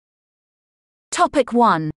Topic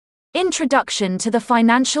 1. Introduction to the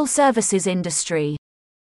financial services industry.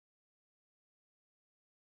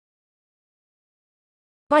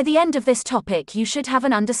 By the end of this topic, you should have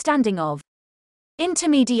an understanding of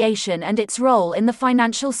intermediation and its role in the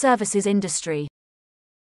financial services industry.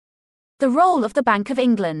 The role of the Bank of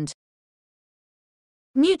England.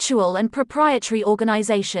 Mutual and proprietary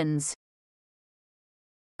organizations.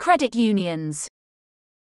 Credit unions.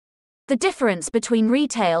 The difference between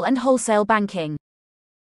retail and wholesale banking.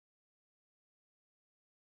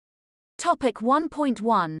 Topic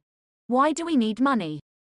 1.1. Why do we need money?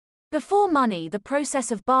 Before money, the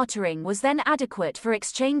process of bartering was then adequate for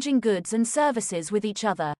exchanging goods and services with each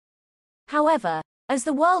other. However, as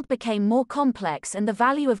the world became more complex and the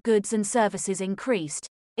value of goods and services increased,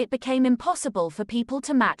 it became impossible for people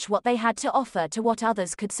to match what they had to offer to what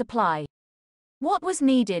others could supply. What was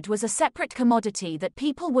needed was a separate commodity that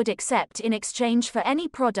people would accept in exchange for any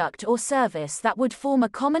product or service that would form a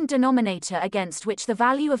common denominator against which the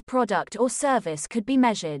value of product or service could be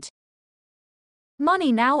measured.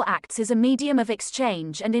 Money now acts as a medium of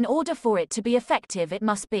exchange, and in order for it to be effective, it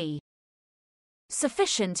must be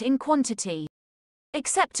sufficient in quantity,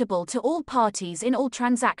 acceptable to all parties in all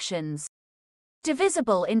transactions,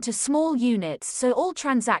 divisible into small units so all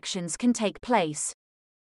transactions can take place,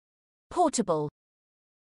 portable,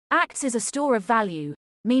 acts as a store of value,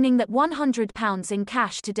 meaning that £100 in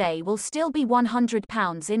cash today will still be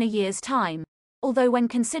 £100 in a year's time, although when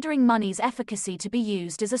considering money's efficacy to be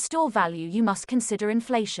used as a store value, you must consider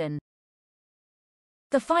inflation.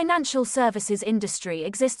 The financial services industry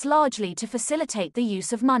exists largely to facilitate the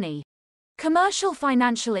use of money. Commercial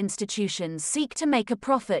financial institutions seek to make a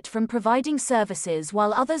profit from providing services,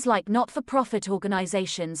 while others, like not-for-profit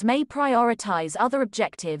organizations, may prioritize other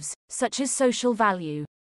objectives, such as social value.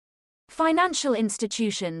 Financial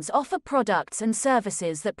institutions offer products and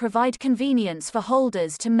services that provide convenience for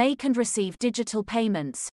holders to make and receive digital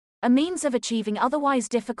payments, a means of achieving otherwise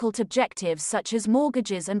difficult objectives such as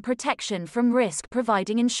mortgages and protection from risk,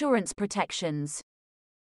 providing insurance protections.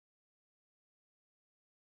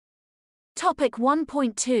 Topic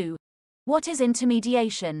 1.2. What is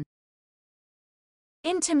intermediation?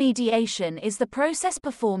 Intermediation is the process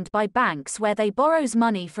performed by banks where they borrows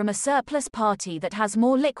money from a surplus party that has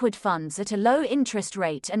more liquid funds at a low interest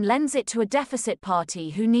rate and lends it to a deficit party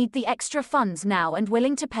who need the extra funds now and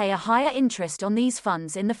willing to pay a higher interest on these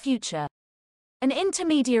funds in the future. An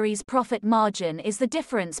intermediary's profit margin is the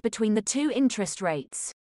difference between the two interest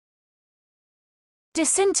rates.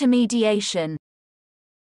 Disintermediation,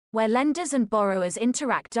 where lenders and borrowers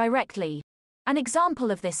interact directly. An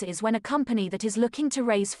example of this is when a company that is looking to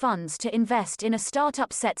raise funds to invest in a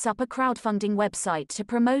startup sets up a crowdfunding website to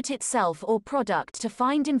promote itself or product to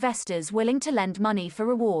find investors willing to lend money for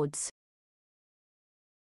rewards.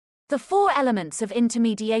 The 4 elements of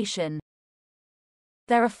intermediation.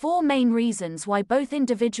 There are 4 main reasons why both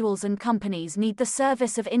individuals and companies need the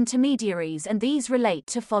service of intermediaries, and these relate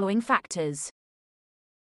to following factors.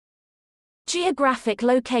 Geographic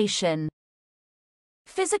location.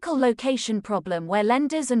 Physical location problem, where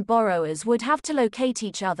lenders and borrowers would have to locate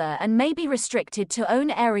each other and may be restricted to own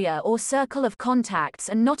area or circle of contacts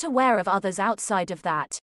and not aware of others outside of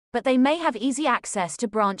that, but they may have easy access to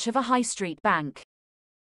branch of a high street bank.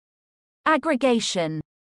 Aggregation.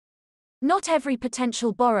 Not every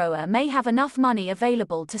potential borrower may have enough money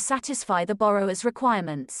available to satisfy the borrower's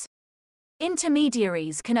requirements.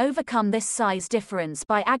 Intermediaries can overcome this size difference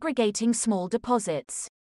by aggregating small deposits.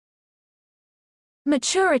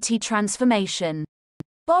 Maturity transformation.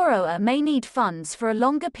 Borrower may need funds for a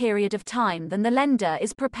longer period of time than the lender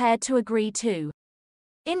is prepared to agree to.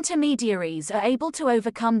 Intermediaries are able to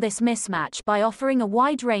overcome this mismatch by offering a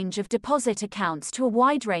wide range of deposit accounts to a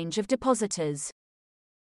wide range of depositors.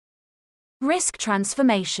 Risk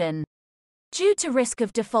transformation. Due to risk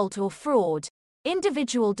of default or fraud,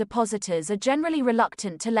 individual depositors are generally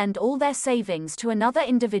reluctant to lend all their savings to another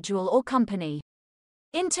individual or company.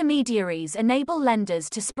 Intermediaries enable lenders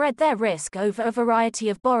to spread their risk over a variety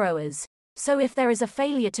of borrowers, so if there is a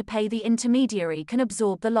failure to pay, the intermediary can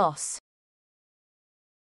absorb the loss.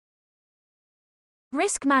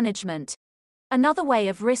 Risk management. Another way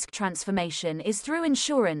of risk transformation is through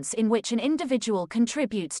insurance, in which an individual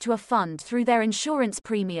contributes to a fund through their insurance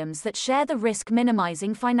premiums that share the risk,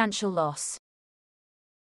 minimizing financial loss.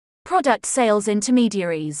 Product sales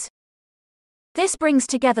intermediaries. This brings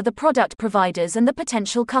together the product providers and the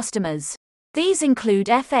potential customers. These include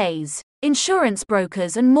FAs, insurance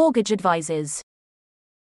brokers, and mortgage advisors.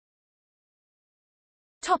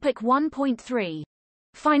 Topic 1.3.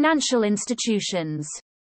 Financial institutions.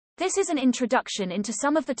 This is an introduction into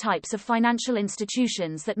some of the types of financial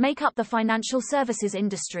institutions that make up the financial services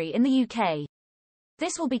industry in the UK.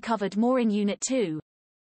 This will be covered more in Unit 2.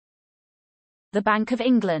 The Bank of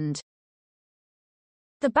England.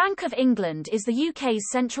 The Bank of England is the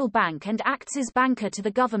UK's central bank and acts as banker to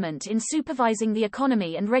the government in supervising the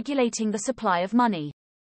economy and regulating the supply of money.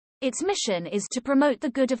 Its mission is to promote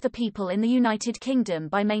the good of the people in the United Kingdom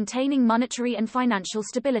by maintaining monetary and financial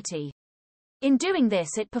stability. In doing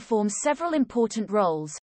this, it performs several important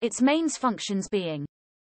roles, its main functions being: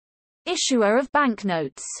 issuer of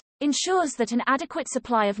banknotes, ensures that an adequate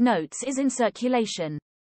supply of notes is in circulation.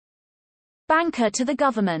 Banker to the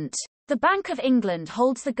government. The Bank of England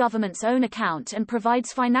holds the government's own account and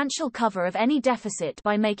provides financial cover of any deficit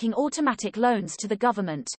by making automatic loans to the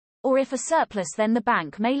government, or if a surplus, then the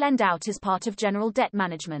bank may lend out as part of general debt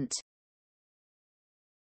management.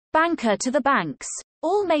 Banker to the banks.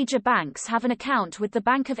 All major banks have an account with the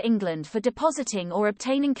Bank of England for depositing or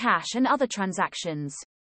obtaining cash and other transactions.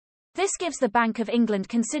 This gives the Bank of England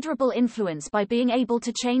considerable influence by being able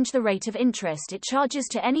to change the rate of interest it charges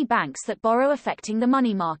to any banks that borrow, affecting the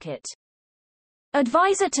money market.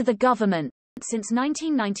 Advisor to the government. Since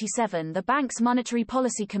 1997, the bank's Monetary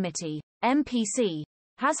Policy Committee, MPC,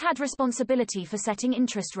 has had responsibility for setting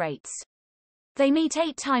interest rates. They meet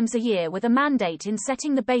 8 times a year with a mandate in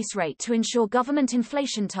setting the base rate to ensure government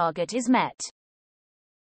inflation target is met.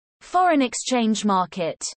 Foreign exchange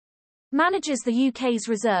market. Manages the UK's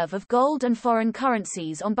reserve of gold and foreign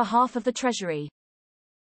currencies on behalf of the Treasury.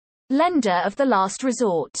 Lender of the last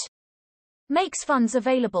resort. Makes funds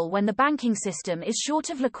available when the banking system is short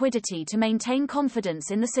of liquidity to maintain confidence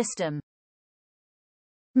in the system.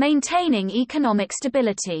 Maintaining economic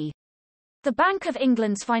stability. The Bank of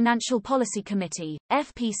England's Financial Policy Committee,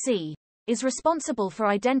 FPC, is responsible for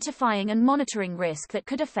identifying and monitoring risk that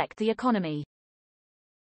could affect the economy.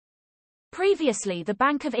 Previously, the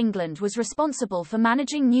Bank of England was responsible for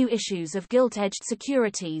managing new issues of gilt-edged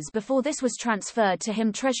securities before this was transferred to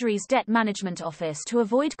HM Treasury's Debt Management Office to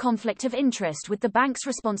avoid conflict of interest with the bank's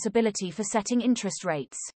responsibility for setting interest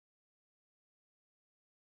rates.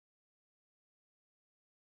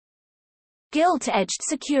 Gilt-edged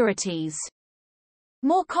securities.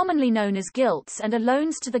 More commonly known as gilts, and are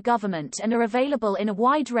loans to the government and are available in a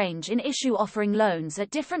wide range in issue, offering loans at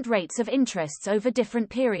different rates of interests over different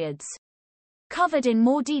periods. Covered in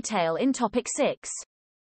more detail in Topic 6.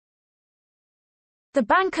 The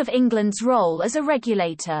Bank of England's role as a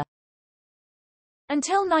regulator.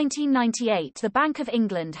 Until 1998, the Bank of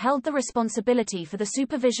England held the responsibility for the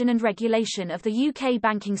supervision and regulation of the UK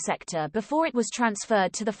banking sector before it was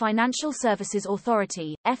transferred to the Financial Services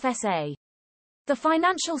Authority, FSA. The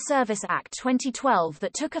Financial Service Act 2012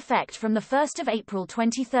 that took effect from 1 April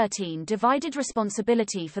 2013 divided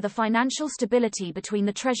responsibility for the financial stability between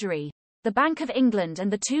the Treasury, the Bank of England, and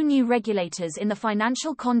the 2 new regulators in the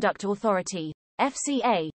Financial Conduct Authority,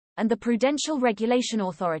 FCA, and the Prudential Regulation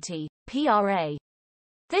Authority, PRA.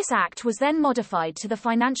 This act was then modified to the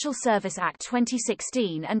Financial Service Act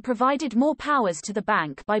 2016 and provided more powers to the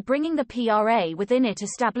bank by bringing the PRA within it,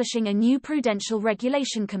 establishing a new Prudential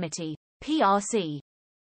Regulation Committee, PRC.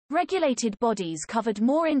 Regulated bodies covered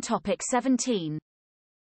more in Topic 17.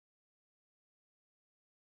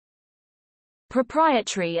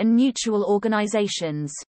 Proprietary and mutual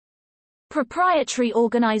organizations. Proprietary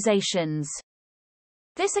organizations.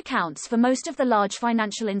 This accounts for most of the large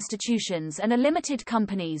financial institutions and are limited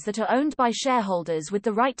companies that are owned by shareholders with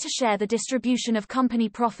the right to share the distribution of company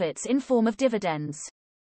profits in form of dividends.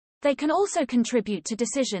 They can also contribute to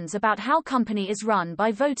decisions about how company is run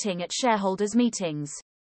by voting at shareholders' meetings.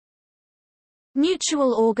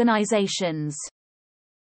 Mutual organizations.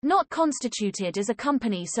 Not constituted as a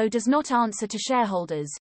company, so does not answer to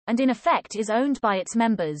shareholders, and in effect is owned by its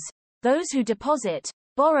members, those who deposit,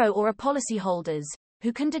 borrow, or are policyholders,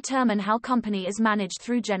 who can determine how company is managed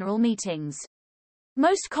through general meetings.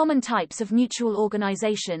 Most common types of mutual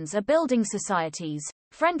organizations are building societies,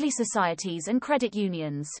 friendly societies, and credit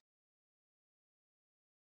unions.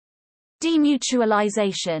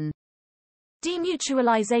 Demutualization.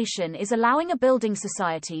 Demutualization is allowing a building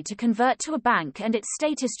society to convert to a bank and its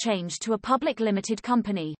status changed to a public limited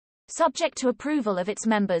company, subject to approval of its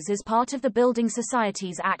members as part of the Building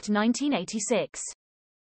Societies Act 1986.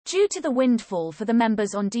 Due to the windfall for the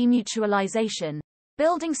members on demutualization,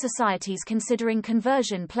 building societies considering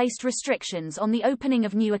conversion placed restrictions on the opening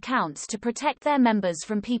of new accounts to protect their members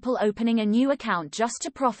from people opening a new account just to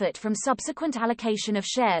profit from subsequent allocation of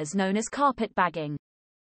shares, known as carpetbagging.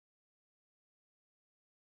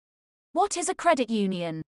 What is a credit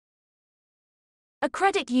union? A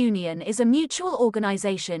credit union is a mutual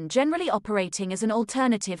organization generally operating as an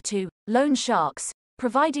alternative to loan sharks,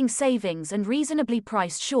 providing savings and reasonably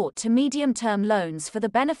priced short to medium-term loans for the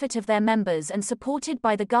benefit of their members and supported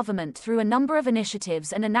by the government through a number of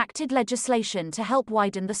initiatives and enacted legislation to help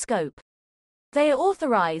widen the scope. They are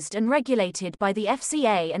authorized and regulated by the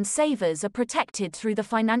FCA, and savers are protected through the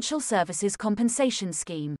Financial Services Compensation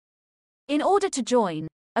Scheme. In order to join,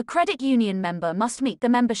 a credit union member must meet the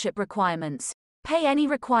membership requirements, pay any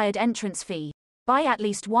required entrance fee, buy at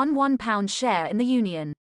least one £1 share in the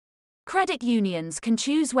union. Credit unions can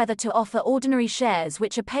choose whether to offer ordinary shares,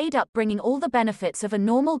 which are paid up bringing all the benefits of a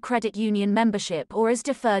normal credit union membership, or as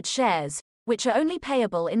deferred shares, which are only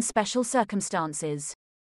payable in special circumstances.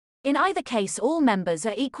 In either case, all members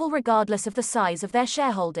are equal regardless of the size of their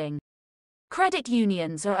shareholding. Credit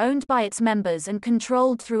unions are owned by its members and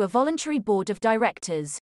controlled through a voluntary board of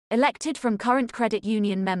directors, elected from current credit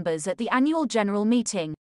union members at the annual general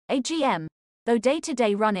meeting, AGM, though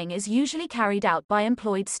day-to-day running is usually carried out by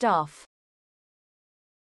employed staff.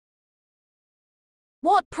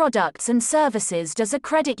 What products and services does a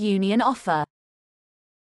credit union offer?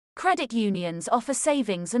 Credit unions offer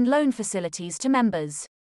savings and loan facilities to members.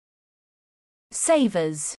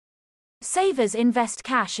 Savers. Savers invest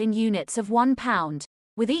cash in units of £1,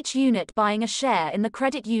 with each unit buying a share in the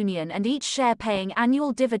credit union and each share paying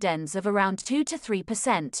annual dividends of around 2 to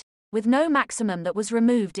 3%, with no maximum that was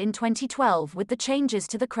removed in 2012 with the changes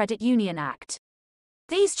to the Credit Union Act.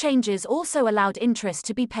 These changes also allowed interest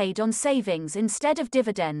to be paid on savings instead of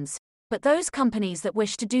dividends, but those companies that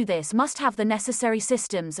wish to do this must have the necessary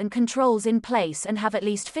systems and controls in place and have at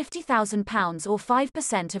least £50,000 or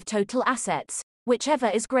 5% of total assets, whichever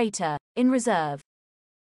is greater, in reserve.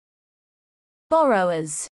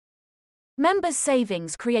 Borrowers. Members'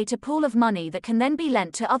 savings create a pool of money that can then be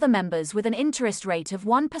lent to other members with an interest rate of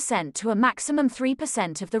 1% to a maximum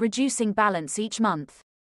 3% of the reducing balance each month.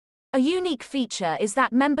 A unique feature is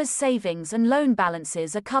that members' savings and loan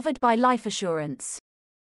balances are covered by life assurance.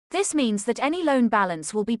 This means that any loan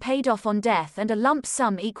balance will be paid off on death, and a lump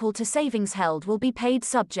sum equal to savings held will be paid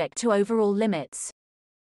subject to overall limits.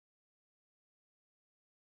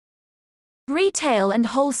 Retail and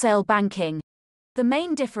wholesale banking. The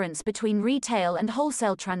main difference between retail and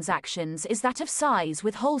wholesale transactions is that of size,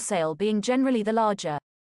 with wholesale being generally the larger.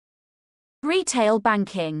 Retail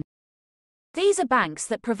banking. These are banks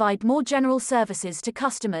that provide more general services to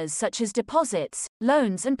customers such as deposits,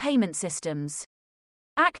 loans and payment systems,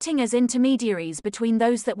 acting as intermediaries between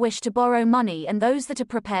those that wish to borrow money and those that are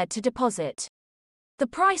prepared to deposit. The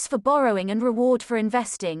price for borrowing and reward for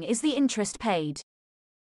investing is the interest paid.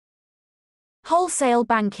 Wholesale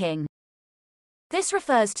banking. This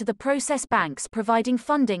refers to the process banks providing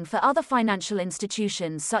funding for other financial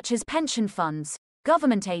institutions such as pension funds,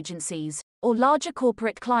 government agencies, or larger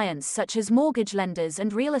corporate clients such as mortgage lenders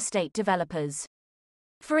and real estate developers.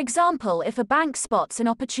 For example, if a bank spots an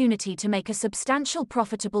opportunity to make a substantial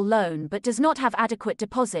profitable loan but does not have adequate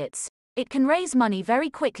deposits, it can raise money very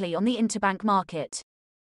quickly on the interbank market.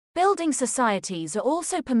 Building societies are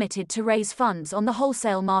also permitted to raise funds on the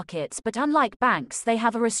wholesale markets, but unlike banks, they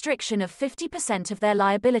have a restriction of 50% of their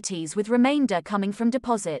liabilities, with remainder coming from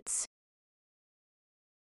deposits.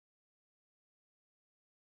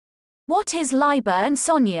 What is LIBOR and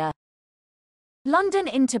SONIA? London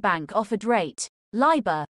Interbank Offered Rate,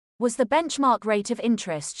 LIBOR, was the benchmark rate of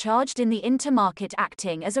interest charged in the intermarket,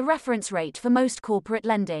 acting as a reference rate for most corporate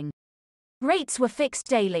lending. Rates were fixed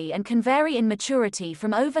daily and can vary in maturity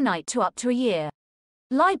from overnight to up to a year.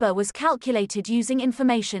 LIBOR was calculated using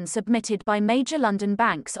information submitted by major London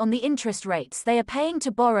banks on the interest rates they are paying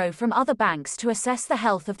to borrow from other banks to assess the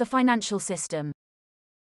health of the financial system.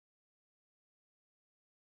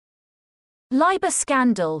 LIBOR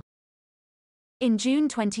scandal. In June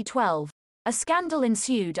 2012, a scandal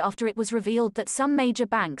ensued after it was revealed that some major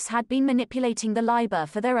banks had been manipulating the LIBOR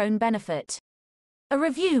for their own benefit. A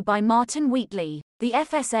review by Martin Wheatley, the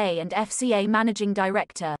FSA and FCA Managing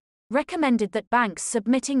Director, recommended that banks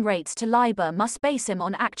submitting rates to LIBOR must base them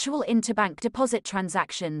on actual interbank deposit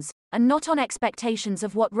transactions, and not on expectations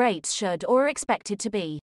of what rates should or are expected to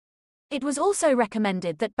be. It was also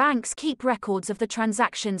recommended that banks keep records of the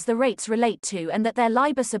transactions the rates relate to and that their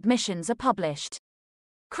LIBOR submissions are published.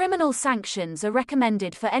 Criminal sanctions are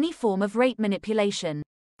recommended for any form of rate manipulation.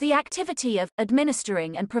 The activity of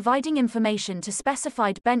administering and providing information to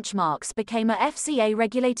specified benchmarks became a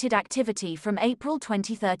FCA-regulated activity from April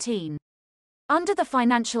 2013. Under the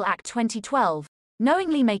Financial Act 2012,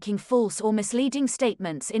 knowingly making false or misleading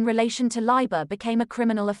statements in relation to LIBOR became a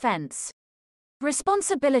criminal offence.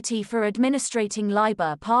 Responsibility for administrating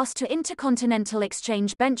LIBOR passed to Intercontinental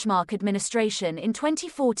Exchange Benchmark Administration in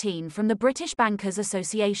 2014 from the British Bankers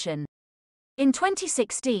Association. In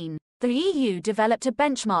 2016, the EU developed a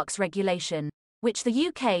benchmarks regulation, which the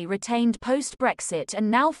UK retained post-Brexit and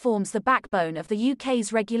now forms the backbone of the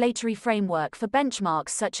UK's regulatory framework for benchmarks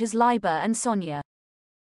such as LIBOR and SONIA.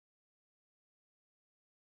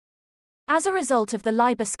 As a result of the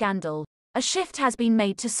LIBOR scandal, a shift has been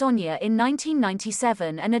made to SONIA in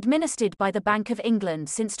 1997 and administered by the Bank of England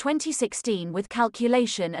since 2016, with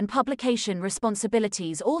calculation and publication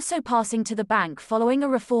responsibilities also passing to the bank following a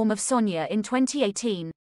reform of SONIA in 2018.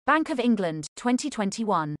 Bank of England,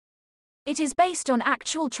 2021. It is based on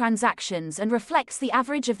actual transactions and reflects the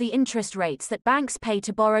average of the interest rates that banks pay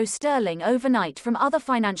to borrow sterling overnight from other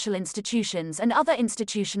financial institutions and other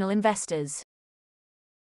institutional investors.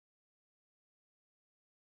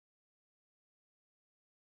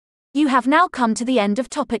 You have now come to the end of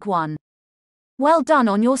Topic 1. Well done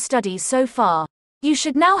on your studies so far. You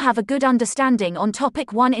should now have a good understanding on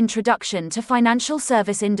Topic 1, Introduction to Financial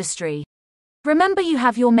Service Industry. Remember, you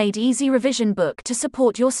have your Made Easy revision book to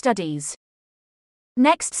support your studies.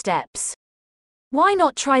 Next steps. Why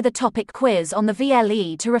not try the topic quiz on the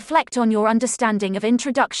VLE to reflect on your understanding of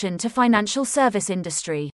Introduction to Financial Service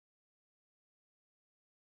Industry?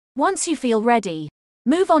 Once you feel ready,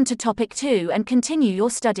 move on to Topic 2 and continue your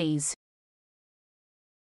studies.